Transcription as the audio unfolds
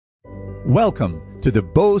Welcome to the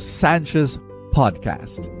Bo Sanchez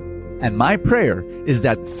podcast. And my prayer is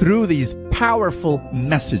that through these powerful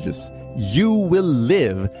messages, you will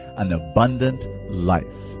live an abundant life.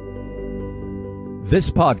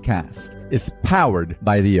 This podcast is powered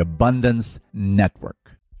by the Abundance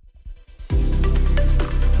Network.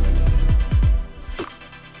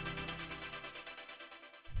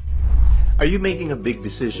 Are you making a big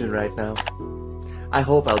decision right now? I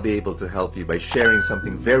hope I'll be able to help you by sharing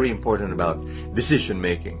something very important about decision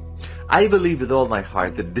making. I believe with all my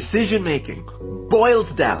heart that decision making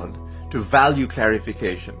boils down to value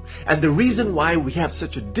clarification. And the reason why we have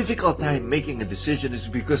such a difficult time making a decision is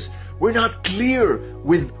because we're not clear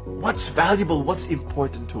with what's valuable, what's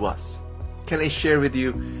important to us. Can I share with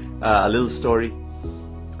you a little story?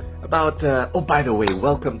 Oh, by the way,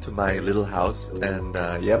 welcome to my little house. And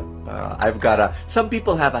I've got some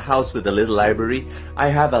people have a house with a little library. I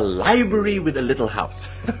have a library with a little house.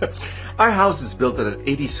 Our house is built on an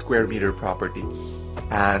 80 square meter property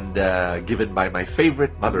and given by my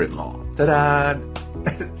favorite mother-in-law. Ta-da!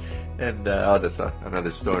 And that's another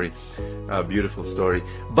story, a beautiful story.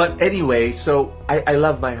 But anyway, so I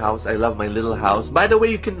love my house. I love my little house. By the way,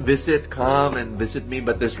 you can come and visit me,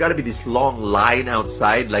 but there's got to be this long line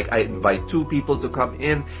outside. Like I invite 2 people to come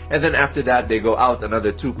in, and then after that they go out.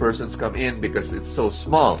 Another 2 persons come in because it's so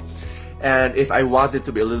small. And if I want it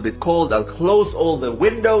to be a little bit cold, I'll close all the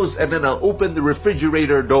windows and then I'll open the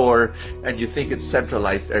refrigerator door, and you think it's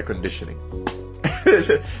centralized air conditioning.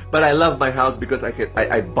 But I love my house because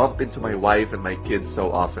I bump into my wife and my kids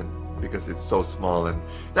so often because it's so small, and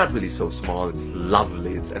not really so small, it's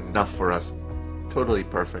lovely, it's enough for us, totally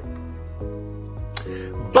perfect.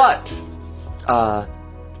 But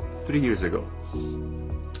 3 years ago,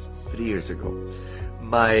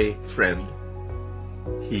 my friend,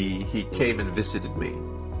 he came and visited me,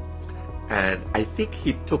 and I think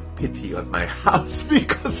he took pity on my house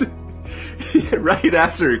because right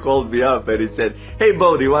after he called me up and he said, "Hey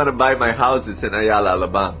Bo, do you want to buy my house? It's in Ayala,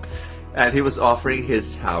 Alabang." And he was offering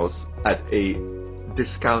his house at a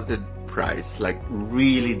discounted price, like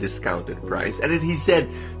really discounted price. And then he said,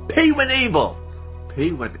 "Pay when able."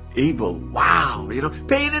 Pay when able. Wow.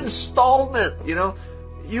 Pay in installment.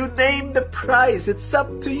 You name the price. It's up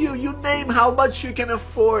to you. You name how much you can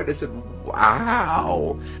afford. I said,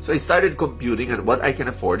 wow. So I started computing on what I can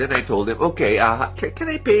afford, and I told him, okay, can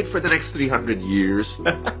I pay it for the next 300 years?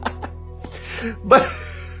 But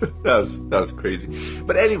that was crazy.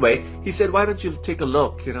 But anyway, he said, why don't you take a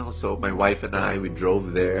look? So my wife and I, we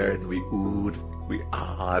drove there and we oohed, we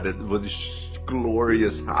ahed, and it was a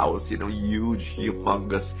glorious house, huge,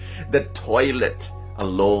 humongous. The toilet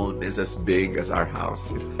alone is as big as our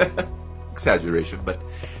house. Exaggeration, but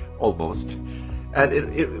almost.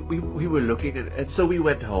 And we were looking, and so we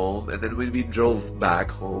went home, and then when we drove back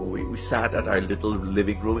home, we sat at our little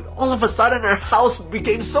living room, and all of a sudden our house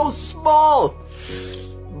became so small.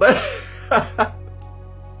 But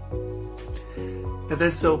and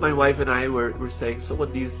then so my wife and I were saying, so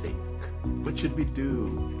what do you think? What should we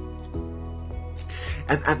do?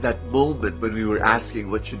 And at that moment when we were asking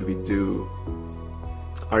what should we do,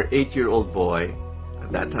 our 8-year-old boy,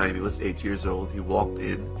 at that time he was 8 years old, he walked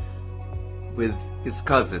in with his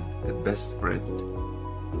cousin and best friend,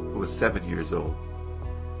 who was 7 years old.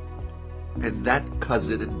 And that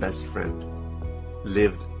cousin and best friend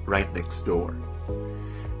lived right next door.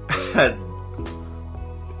 And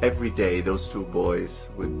every day those 2 boys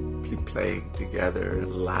would be playing together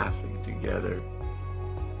and laughing together.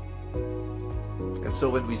 And so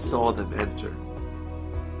when we saw them enter,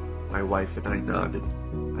 my wife and I nodded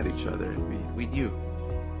at each other, and we knew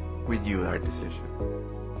our decision.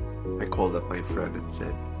 I called up my friend and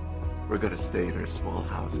said, we're going to stay in our small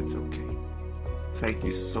house. It's okay. Thank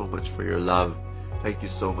you so much for your love. Thank you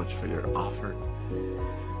so much for your offer.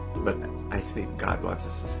 But I think God wants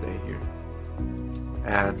us to stay here.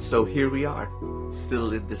 And so here we are,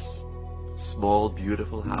 still in this small,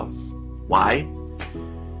 beautiful house. Why?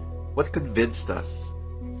 What convinced us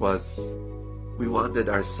was we wanted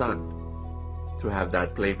our son to have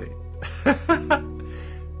that playmate.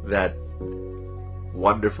 That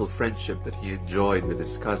wonderful friendship that he enjoyed with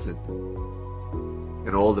his cousin,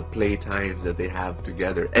 and all the play times that they have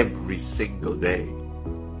together every single day.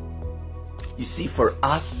 You see, for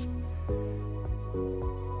us,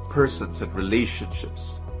 persons and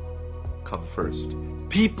relationships come first.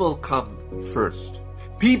 People come first.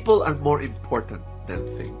 People are more important than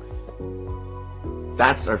things.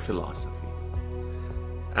 That's our philosophy.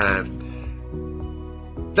 And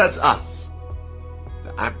that's us.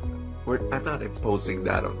 I'm not imposing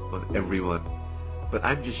that on everyone, but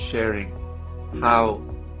I'm just sharing how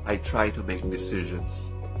I try to make decisions.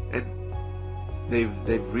 And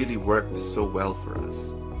they've really worked so well for us.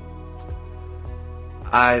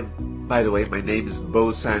 By the way, my name is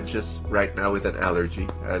Bo Sanchez, right now with an allergy,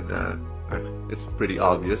 and it's pretty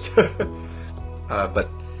obvious. But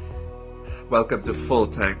welcome to Full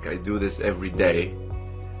Tank. I do this every day,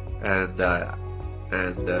 and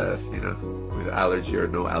you know, with allergy or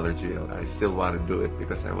no allergy, I still want to do it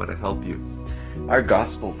because I want to help you. Our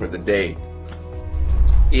gospel for the day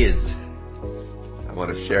is, I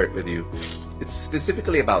want to share it with you. It's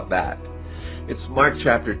specifically about that. It's Mark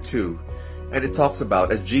chapter 2. And it talks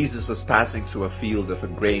about, as Jesus was passing through a field of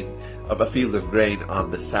grain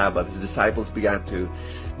on the Sabbath, his disciples began to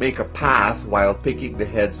make a path while picking the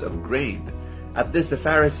heads of grain. At this, the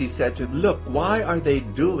Pharisees said to him, "Look, why are they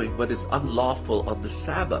doing what is unlawful on the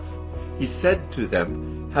Sabbath?" He said to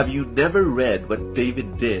them, "Have you never read what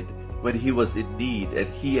David did when he was in need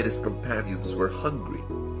and he and his companions were hungry?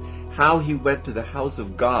 How he went to the house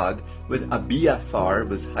of God when Abiathar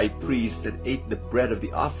was high priest and ate the bread of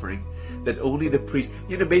the offering that only the priest..."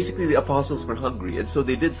 You know, basically the apostles were hungry, and so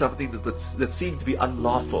they did something that seemed to be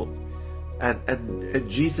unlawful. And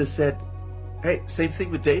Jesus said, hey, same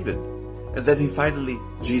thing with David. And then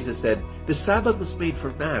Jesus said, "The Sabbath was made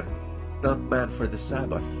for man, not man for the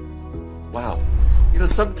Sabbath." Wow. You know,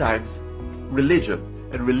 sometimes religion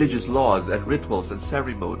and religious laws and rituals and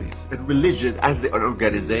ceremonies and religion as an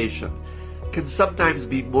organization can sometimes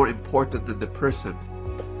be more important than the person.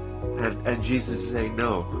 And Jesus is saying,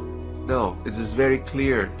 no, this is very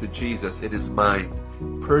clear to Jesus in his mind.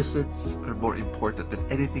 Persons are more important than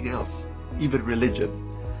anything else, even religion.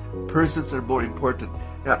 Persons are more important.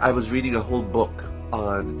 Now, I was reading a whole book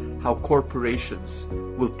on how corporations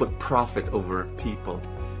will put profit over people.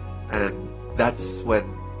 And that's when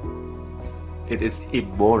it is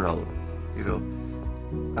immoral, you know.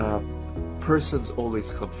 Persons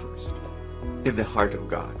always come first in the heart of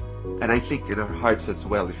God. And I think in our hearts as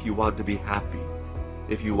well, if you want to be happy,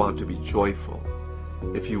 if you want to be joyful,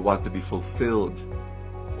 if you want to be fulfilled,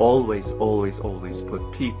 always, always, always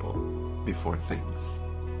put people before things.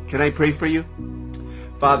 Can I pray for you?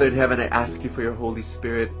 Father in heaven, I ask you for your Holy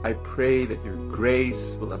Spirit. I pray that your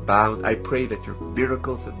grace will abound. I pray that your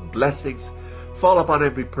miracles and blessings fall upon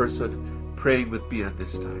every person praying with me at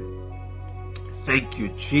this time. Thank you,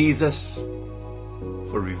 Jesus,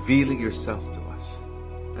 for revealing yourself to us.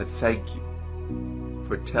 And thank you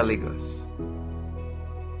for telling us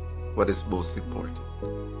what is most important.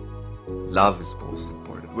 Love is most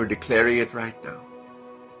important. We're declaring it right now.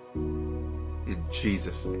 In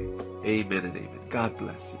Jesus' name, amen and amen. God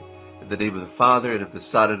bless you. In the name of the Father, and of the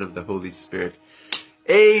Son, and of the Holy Spirit.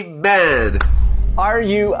 Amen. Are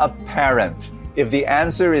you a parent? If the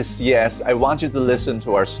answer is yes, I want you to listen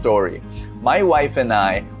to our story. My wife and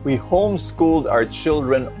I, we homeschooled our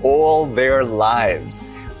children all their lives.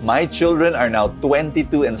 My children are now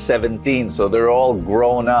 22 and 17, so they're all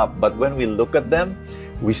grown up. But when we look at them,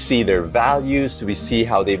 we see their values, we see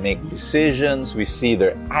how they make decisions, we see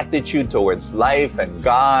their attitude towards life and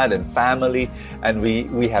God and family, and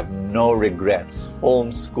we have no regrets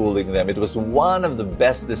homeschooling them. It was one of the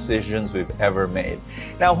best decisions we've ever made.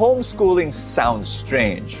 Now, homeschooling sounds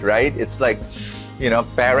strange, right? It's like, you know,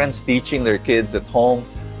 parents teaching their kids at home,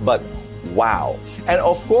 but wow. And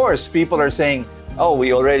of course, people are saying, oh,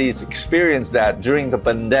 we already experienced that during the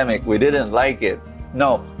pandemic, we didn't like it.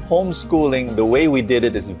 No. Homeschooling, the way we did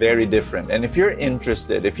it is very different. And if you're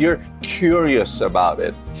interested, if you're curious about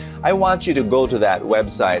it, I want you to go to that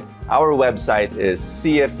website. Our website is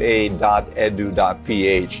cfa.edu.ph.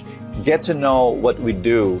 Get to know what we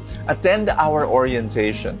do. Attend our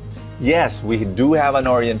orientation. Yes, we do have an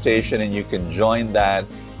orientation, and you can join that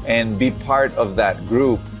and be part of that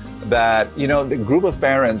group. That, you know, the group of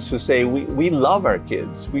parents who say, we love our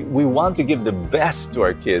kids. We want to give the best to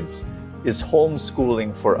our kids. Is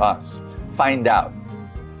homeschooling for us? Find out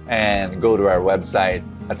and go to our website,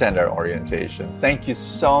 attend our orientation. Thank you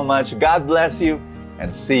so much. God bless you,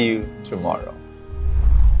 and see you tomorrow.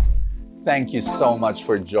 Thank you so much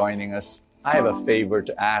for joining us. I have a favor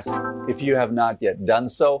to ask. If you have not yet done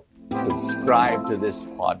so, subscribe to this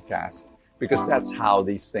podcast, because that's how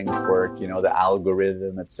these things work, you know, the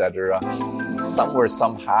algorithm, etc. Somewhere,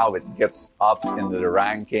 somehow, it gets up into the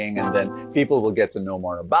ranking, and then people will get to know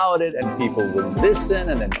more about it, and people will listen,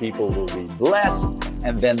 and then people will be blessed,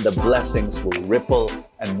 and then the blessings will ripple,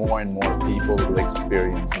 and more people will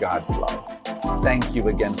experience God's love. Thank you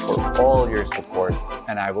again for all your support,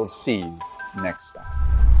 and I will see you next time.